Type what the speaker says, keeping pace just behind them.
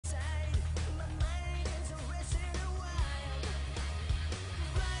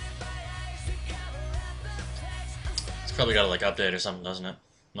Probably gotta like update or something, doesn't it?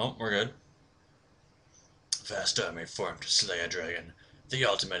 Nope, we're good. Vast army formed to slay a dragon, the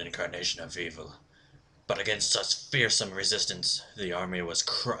ultimate incarnation of evil. But against such fearsome resistance, the army was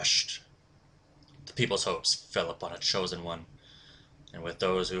crushed. The people's hopes fell upon a chosen one, and with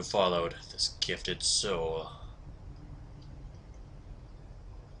those who followed, this gifted soul.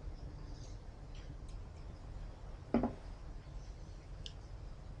 How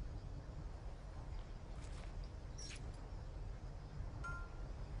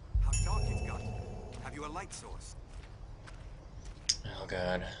dark it got. Have you a light source? Oh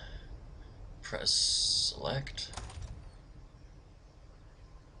god. Press select.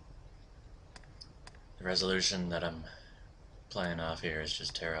 The resolution that I'm playing off here is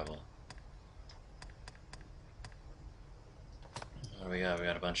just terrible. What do we got? We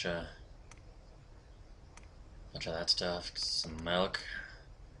got a bunch of that stuff. Some milk.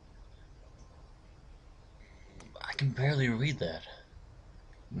 I can barely read that.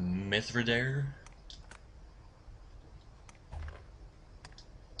 Mithridater?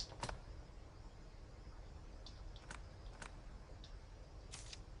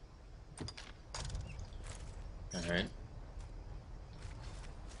 Alright.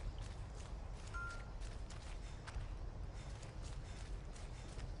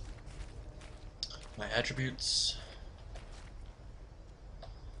 My attributes.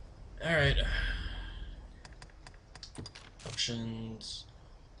 Alright. Options.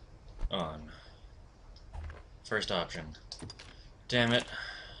 On. First option. Damn it.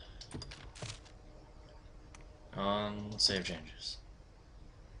 On save changes.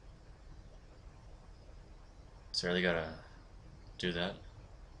 So really gotta do that.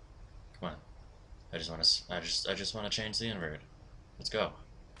 Come on. I just want to change the invert. Let's go.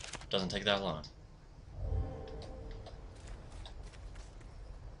 Doesn't take that long.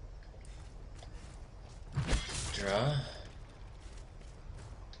 Draw.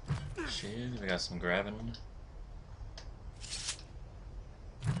 Shield. We got some grabbing.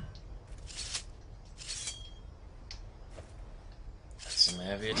 Some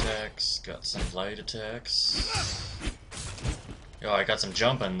heavy attacks, got some light attacks. Yo, I got some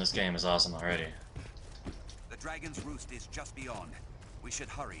jumping. This game is awesome already. The dragon's roost is just beyond. We should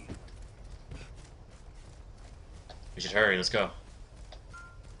hurry. We should hurry, let's go.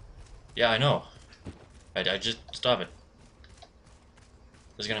 Yeah, I know. I just stop it.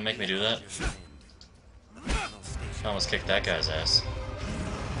 Is it gonna make me do that? I almost kicked that guy's ass.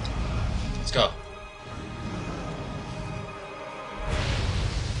 Let's go.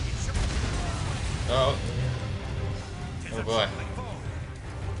 Oh. Oh boy.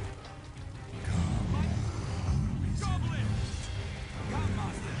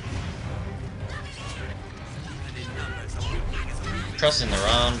 Pressing the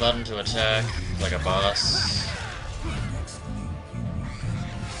round button to attack like a boss.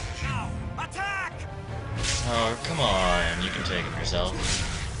 Attack! Oh, come on. You can take it yourself.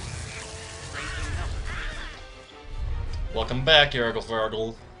 Welcome back,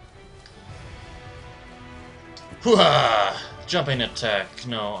 Yargle. Hoo-ha! Jumping attack.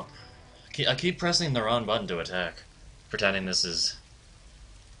 No. I keep pressing the wrong button to attack. Pretending this is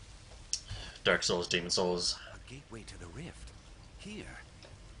Dark Souls, Demon Souls. A gateway to the rift. Here.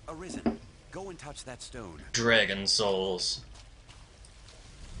 Arisen. Go and touch that stone. Dragon Souls.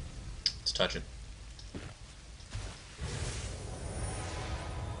 Let's touch it.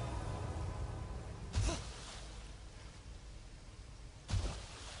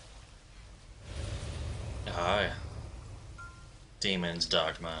 Aye. Demons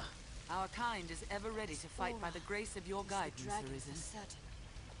Dogma. Our kind is ever ready to fight by the grace of your guidance, Arisen.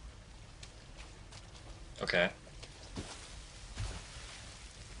 Okay.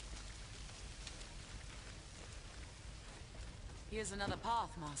 Here's another path,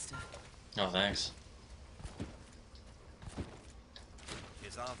 Master. Oh, thanks.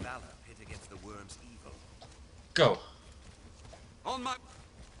 Is our valor pit against the worm's evil? Go. On my...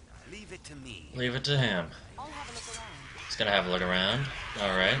 Leave it to me. Leave it to him. I'll have a look around. He's gonna have a look around.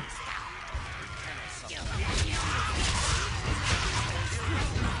 Alright.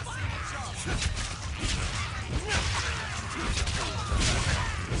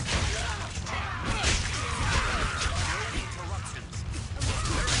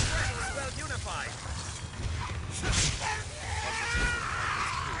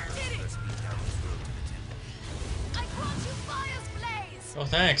 Oh,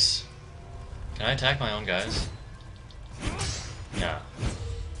 thanks. Can I attack my own guys? Yeah.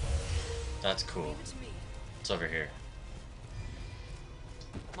 That's cool. It's over here.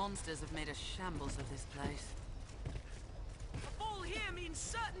 Monsters have made a shambles of this place. A fall here means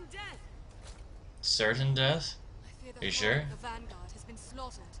certain death. Certain death? I fear Are you the sure? whole of the Vanguard has been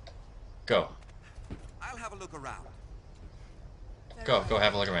slaughtered. Go. I'll have a look around. Very Go. well. Go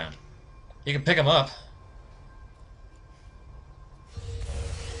have a look around. You can pick him up.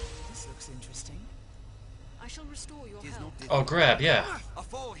 This looks interesting. I shall restore your Tis health. not Oh, grab, yeah. a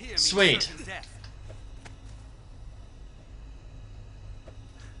fall here means Sweet. certain death.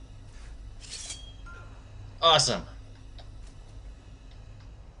 Awesome.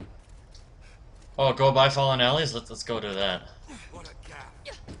 Oh, go by fallen alleys? Let's go to that. What a gap.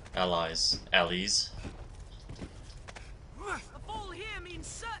 Allies. Alleys. A fall here means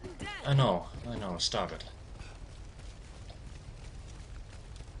certain death. I know. Stop it.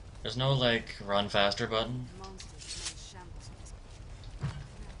 There's no, like, run faster button? Monsters made shambles of this. No. I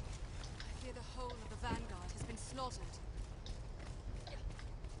fear the whole of the Vanguard has been slaughtered.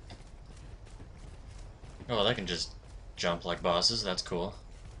 Oh, they can just jump like bosses. That's cool.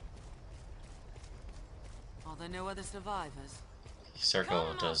 Are there no other survivors?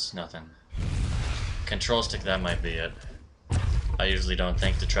 Circle does nothing. Control stick, that might be it. I usually don't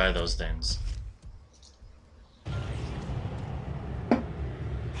think to try those things.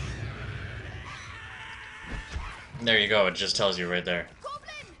 There you go, it just tells you right there.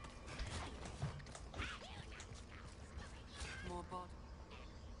 Goblin! More bod.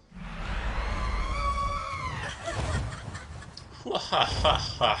 Ha ha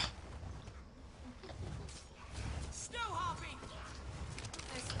ha. Snow harpy!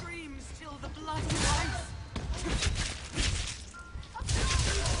 Their screams chill the blood to ice.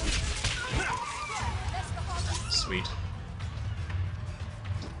 Sweet.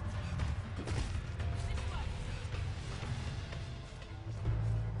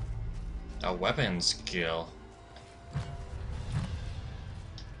 A weapon skill.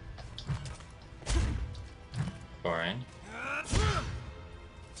 Boring.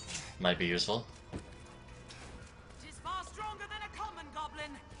 Might be useful. Tis far stronger than a common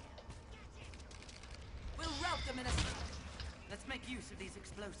goblin. We'll rout them in a second. Let's make use of these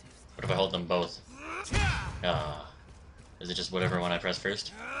explosives. What if I hold them both? Ah. Is it just whatever one I press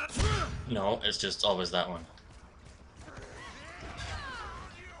first? No, it's just always that one.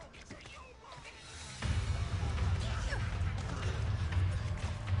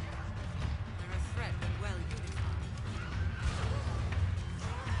 They're a threat when well unified.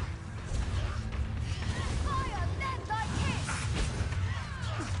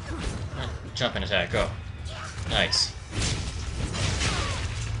 Jump and attack, go. Nice.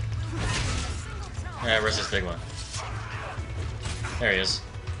 Yeah, where's this big one? There he is.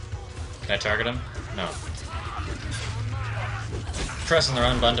 Can I target him? No. Pressing the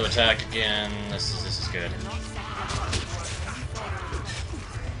run button to attack again. This is good.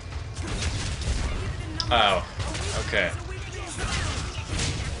 Oh. Okay.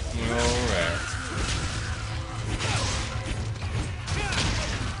 Alright.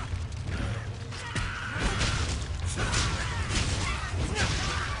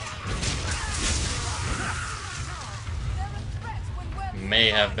 May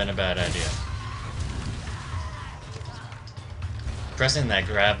have been a bad idea. Pressing that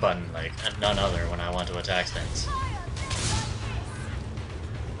grab button like none other when I want to attack things.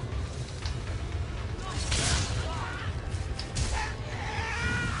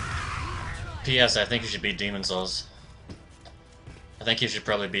 P.S. I think you should beat Demon Souls. I think you should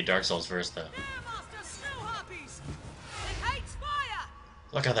probably beat Dark Souls first, though.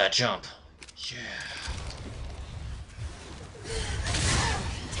 Look at that jump. Yeah.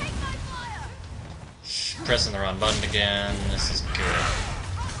 Pressing the wrong button again. This is good.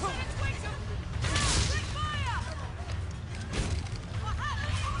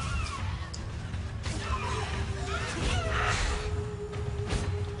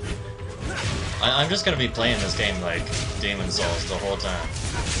 I'm just gonna be playing this game like Demon Souls the whole time.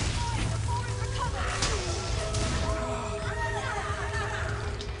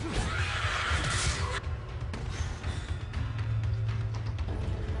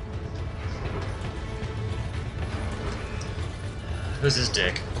 Who's this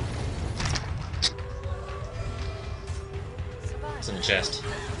dick? It's in the chest.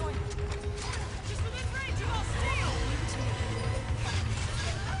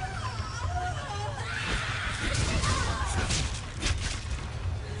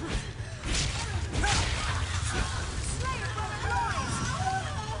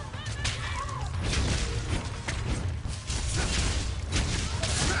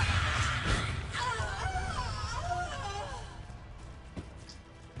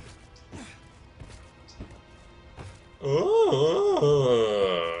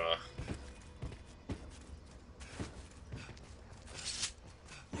 Ooh.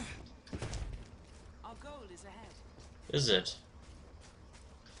 is it?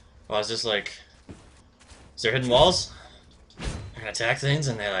 Oh, is this like... Is there hidden walls? I can attack things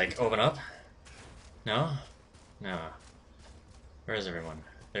and they like open up? No? No. Where is everyone?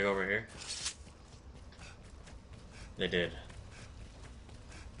 They go over here? They did.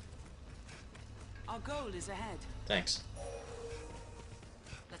 Our goal is ahead. Thanks.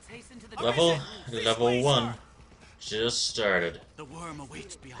 Let's hasten to the Level This level way, 1 sir. just started. The worm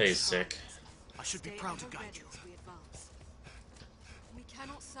awaits behind Hey, the sick. I should be Stay proud to ever guide ready you. as we advance. We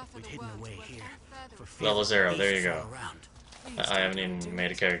cannot suffer We've the hidden worm away to work here any further for afield. fear Level of 0, there you beasts go. all around. I haven't even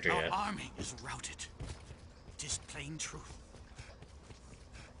made a character Our yet. army is routed. It is plain truth.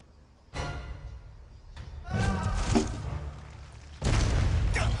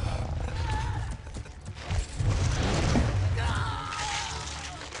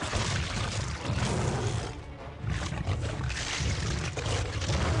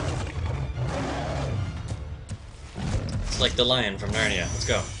 It's like the lion from Narnia. Let's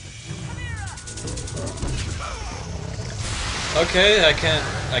go. Okay, I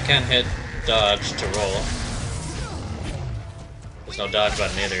can't hit dodge to roll. There's no dodge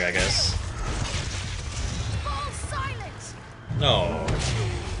button either, I guess. Fall silent! No.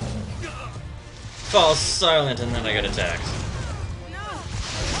 Fall silent and then I get attacked.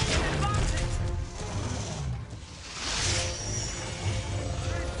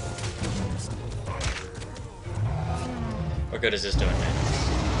 What good is this doing me?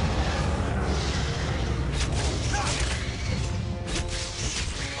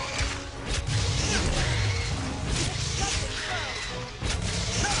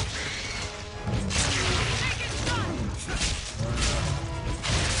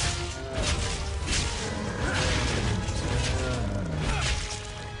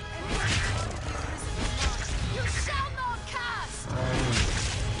 You shall not cast!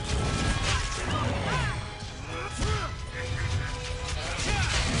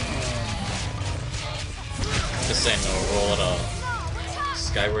 This ain't no roll at all.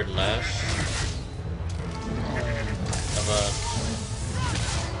 Skyward Lash of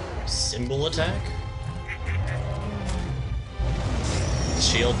a symbol attack?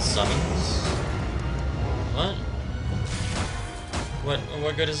 Shield summons? What?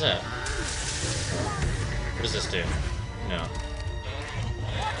 What good is that? What does this do? No.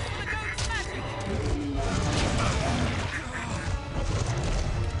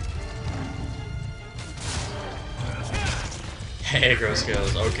 Hey, gross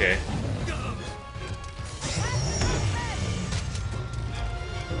skills, okay.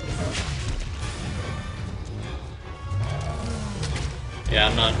 Yeah,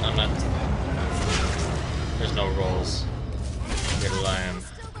 I'm not. There's no rolls. You're lying.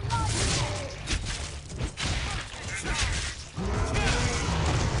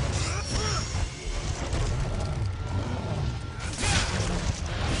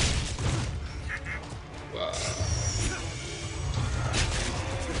 Wow.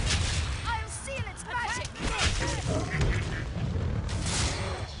 I'll seal its magic!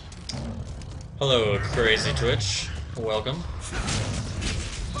 Hello, Crazy Twitch. Welcome.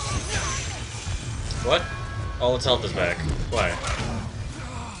 What? All its health is back. Why?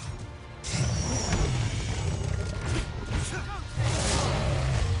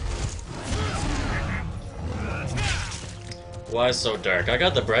 Why so dark? I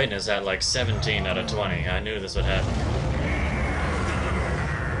got the brightness at like 17 out of 20. I knew this would happen.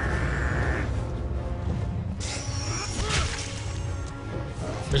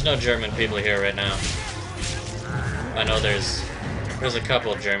 There's no German people here right now. I know there's a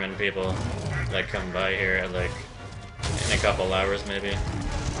couple of German people that come by here at like in a couple hours maybe.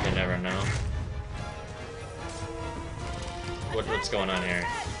 You never know. What's going on here?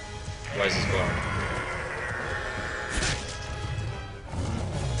 Why is this glowing?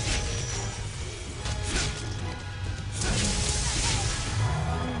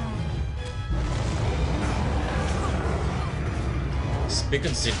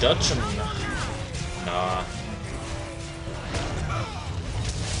 Speaking Sie Dutch? Nah.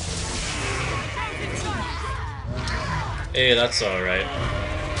 Hey, that's alright.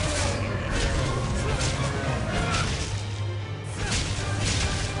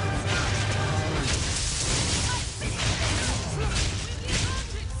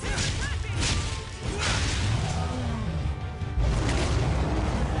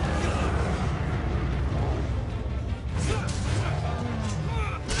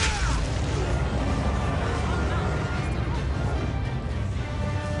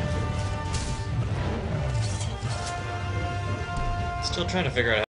 Still trying to figure out